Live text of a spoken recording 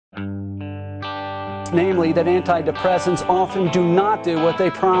namely that antidepressants often do not do what they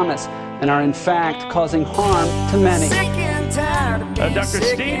promise and are in fact causing harm to many. Dr.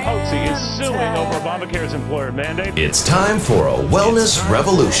 Steve Hotze is suing over Obamacare's employer mandate. It's time for a Wellness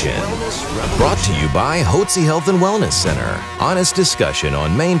Revolution. Brought to you by Hotze Health and Wellness Center. Honest discussion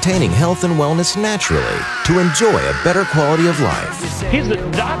on maintaining health and wellness naturally to enjoy a better quality of life. He's the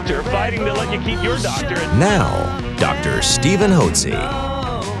doctor fighting to let you keep your doctor. Now, Dr. Stephen Hotze.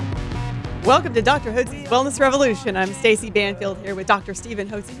 Welcome to Dr. Hotze's Wellness Revolution. I'm Stacy Banfield here with Dr. Stephen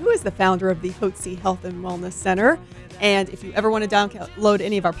Hotze, who is the founder of the Hotze Health and Wellness Center. And if you ever want to download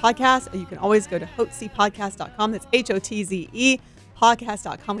any of our podcasts, you can always go to hotzepodcast.com. That's HOTZE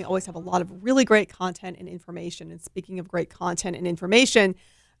podcast.com. We always have a lot of really great content and information. And speaking of great content and information,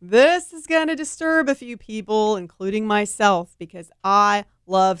 this is going to disturb a few people, including myself, because I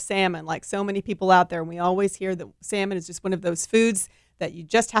love salmon, like so many people out there. And we always hear that salmon is just one of those foods that you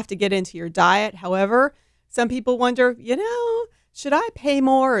just have to get into your diet. However, some people wonder, should I pay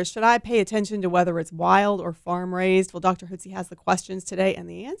more or should I pay attention to whether it's wild or farm raised? Well, Dr. Hotze has the questions today, and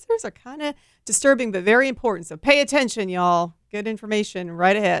the answers are kind of disturbing but very important. So pay attention, y'all. Good information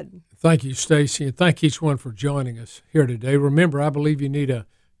right ahead. Thank you, Stacy, and thank each one for joining us here today. Remember, I believe you need a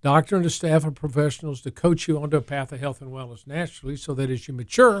doctor and a staff of professionals to coach you onto a path of health and wellness naturally so that as you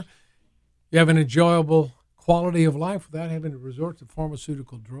mature, you have an enjoyable quality of life without having to resort to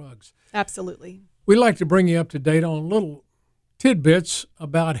pharmaceutical drugs. Absolutely. We like to bring you up to date on little tidbits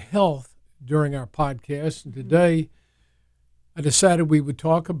about health during our podcast. And today I decided we would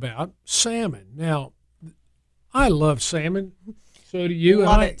talk about salmon. Now, I love salmon. So do you.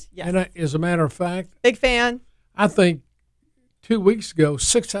 Love it. Yes. And as a matter of fact, big fan. I think 2 weeks ago,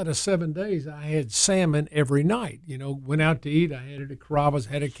 6 out of 7 days, I had salmon every night. Went out to eat. I had it at Carrabba's,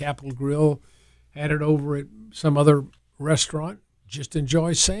 had it at Capitol Grill, had it over at some other restaurant. Just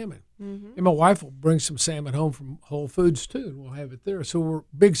enjoy salmon. Mm-hmm. And my wife will bring some salmon home from Whole Foods too, and we'll have it there. So we're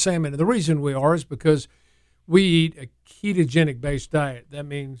big salmon. And the reason we are is because we eat a ketogenic-based diet. That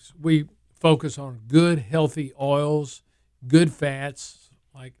means we focus on good, healthy oils, good fats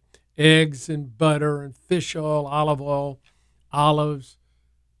like eggs and butter and fish oil, olives,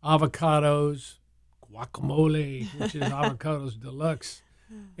 avocados, guacamole, which is avocados deluxe,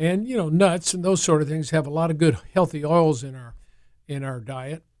 and nuts and those sort of things. Have a lot of good, healthy oils in our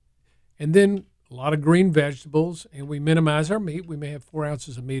diet. And then a lot of green vegetables, and we minimize our meat. We may have 4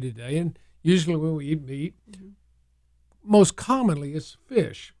 ounces of meat a day, and usually when we eat meat, most commonly it's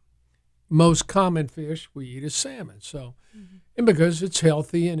fish. Most common fish we eat is salmon. So, and because it's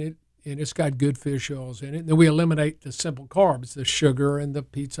healthy and it's got good fish oils in it, and then we eliminate the simple carbs, the sugar and the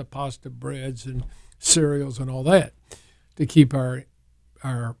pizza, pasta, breads, and cereals and all that to keep our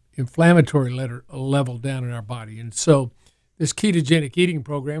inflammatory level down in our body. And so this ketogenic eating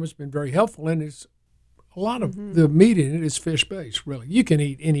program has been very helpful, and it's a lot of the meat in it is fish-based, really. You can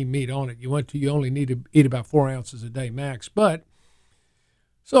eat any meat on it you want to. You only need to eat about 4 ounces a day max. But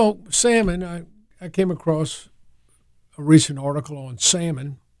so salmon, I came across a recent article on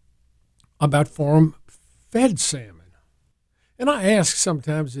salmon about farm-fed salmon. And I ask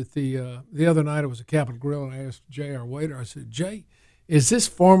sometimes at the other night I was at Capitol Grill, and I asked Jay, our waiter, I said, Jay, is this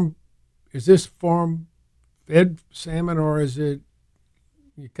farm-fed salmon, or is it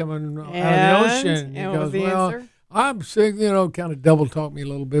you coming out of the ocean? He goes, well, I'm sick, kind of double talked me a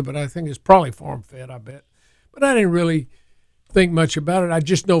little bit, but I think it's probably farm-fed, I bet. But I didn't really think much about it. I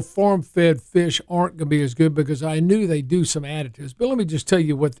just know farm-fed fish aren't going to be as good because I knew they do some additives. But let me just tell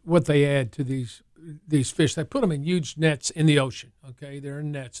you what they add to these fish. They put them in huge nets in the ocean, okay? They're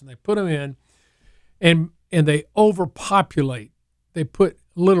in nets, and they put them in, and they overpopulate. They put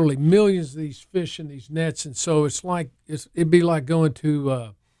literally millions of these fish in these nets, and so it'd be like going to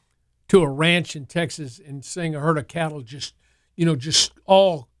a ranch in Texas and seeing a herd of cattle just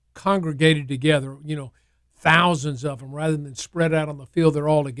all congregated together, thousands of them rather than spread out on the field. They're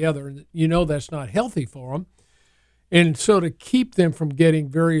all together, and that's not healthy for them. And so to keep them from getting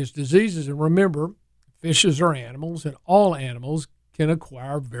various diseases, and remember, fishes are animals, and all animals can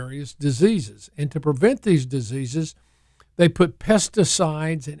acquire various diseases. And to prevent these diseases, they put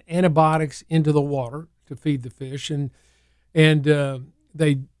pesticides and antibiotics into the water to feed the fish, and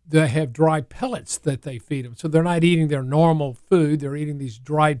they have dry pellets that they feed them. So they're not eating their normal food. They're eating these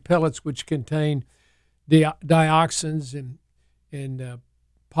dried pellets, which contain dioxins and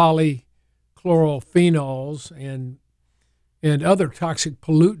polychlorophenols and other toxic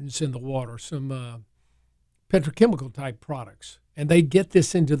pollutants in the water, some petrochemical type products. And they get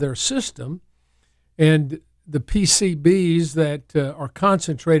this into their system, and the PCBs that are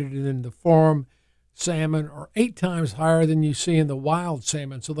concentrated in the farm salmon are 8 times higher than you see in the wild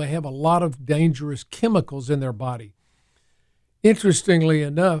salmon, so they have a lot of dangerous chemicals in their body. Interestingly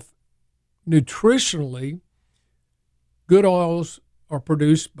enough, nutritionally, good oils are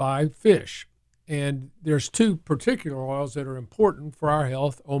produced by fish. And there's 2 particular oils that are important for our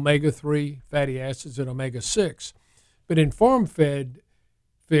health, omega-3 fatty acids and omega-6. But in farm-fed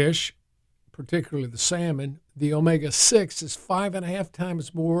fish, particularly the salmon, the omega-6 is 5.5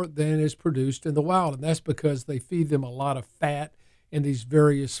 times more than is produced in the wild. And that's because they feed them a lot of fat, and these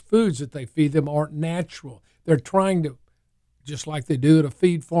various foods that they feed them aren't natural. They're trying to, just like they do at a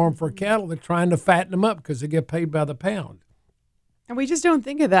feed farm for cattle, they're trying to fatten them up because they get paid by the pound. And we just don't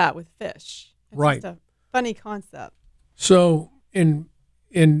think of that with fish. It's right. just a funny concept. So in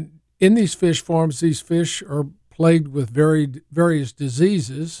these fish farms, these fish are plagued with various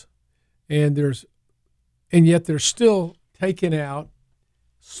diseases, and yet they're still taken out,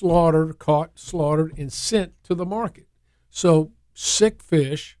 caught, slaughtered, and sent to the market. So sick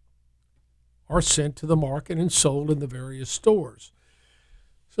fish are sent to the market and sold in the various stores.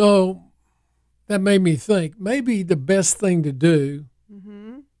 So that made me think maybe the best thing to do,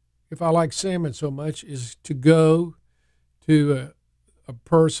 if I like salmon so much, is to go to a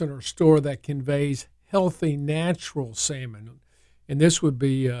person or store that conveys healthy, natural salmon. And this would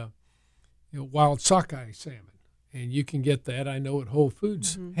be wild sockeye salmon. And you can get that. I know at Whole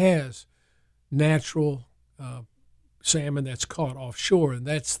Foods has natural salmon that's caught offshore. And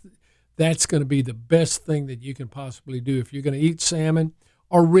that's going to be the best thing that you can possibly do. If you're going to eat salmon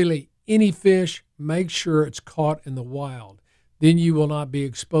or really any fish, make sure it's caught in the wild. Then you will not be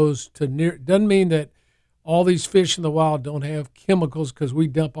exposed to doesn't mean that all these fish in the wild don't have chemicals, because we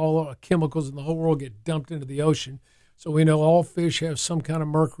dump all the chemicals in the whole world get dumped into the ocean. So we know all fish have some kind of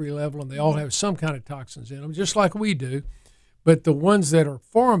mercury level, and they all have some kind of toxins in them, just like we do. But the ones that are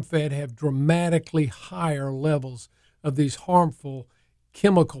farm-fed have dramatically higher levels of these harmful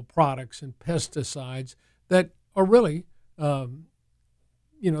chemical products and pesticides that are really, the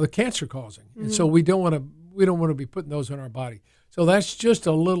cancer-causing. And so we don't want to be putting those in our body. So that's just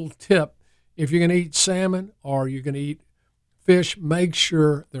a little tip. If you're going to eat salmon or you're going to eat fish, make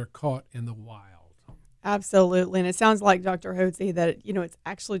sure they're caught in the wild. Absolutely. And it sounds like, Dr. Hotze, that it's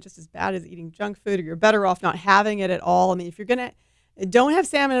actually just as bad as eating junk food, or you're better off not having it at all. I mean, if you're going to, don't have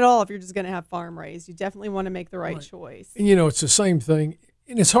salmon at all if you're just going to have farm raised. You definitely want to make the right choice. And, it's the same thing,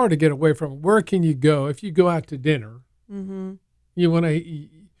 and it's hard to get away from. Where can you go? If you go out to dinner, you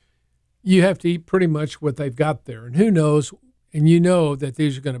have to eat pretty much what they've got there. And who knows, and that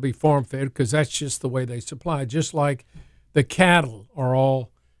these are going to be farm-fed because that's just the way they supply. Just like the cattle are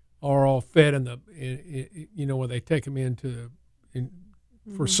all fed when they take them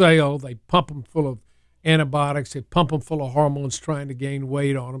for sale, they pump them full of antibiotics, they pump them full of hormones trying to gain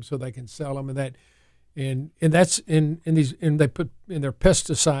weight on them so they can sell them, and that's in these, and they put in their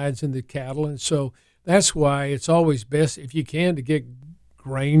pesticides in the cattle. And so that's why it's always best, if you can, to get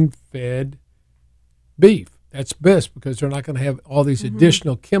grain-fed beef. That's best because they're not going to have all these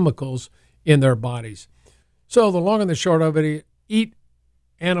additional chemicals in their bodies. So the long and the short of it, eat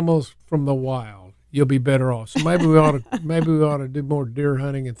animals from the wild. You'll be better off. So maybe we ought to do more deer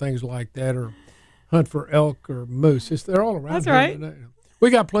hunting and things like that, or hunt for elk or moose. They're all around. That's here. right. We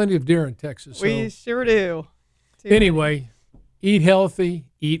got plenty of deer in Texas. So. We sure do. Anyway, eat healthy,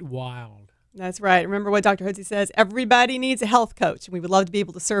 eat wild. That's right. Remember what Dr. Hotze says, everybody needs a health coach, and we would love to be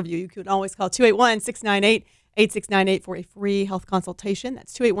able to serve you. You can always call 281-698-8698 for a free health consultation.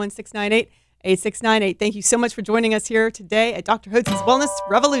 That's 281-698-8698. Thank you so much for joining us here today at Dr. Hotze's Wellness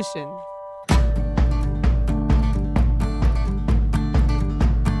Revolution.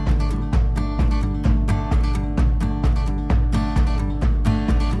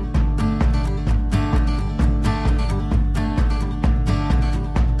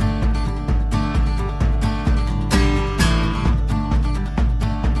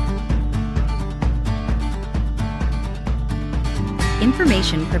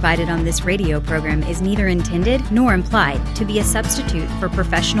 Information provided on this radio program is neither intended nor implied to be a substitute for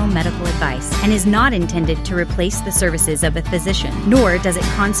professional medical advice and is not intended to replace the services of a physician, nor does it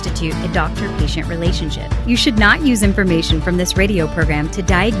constitute a doctor-patient relationship. You should not use information from this radio program to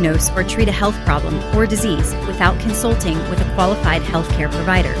diagnose or treat a health problem or disease without consulting with a qualified healthcare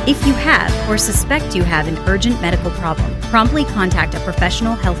provider. If you have or suspect you have an urgent medical problem, promptly contact a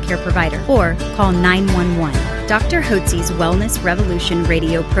professional healthcare provider or call 911. Dr. Hotze's Wellness Revolution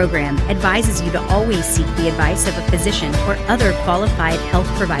radio program advises you to always seek the advice of a physician or other qualified health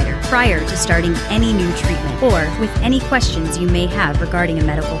provider prior to starting any new treatment or with any questions you may have regarding a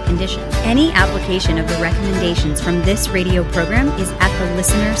medical condition. Any application of the recommendations from this radio program is at the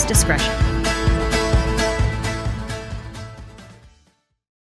listener's discretion.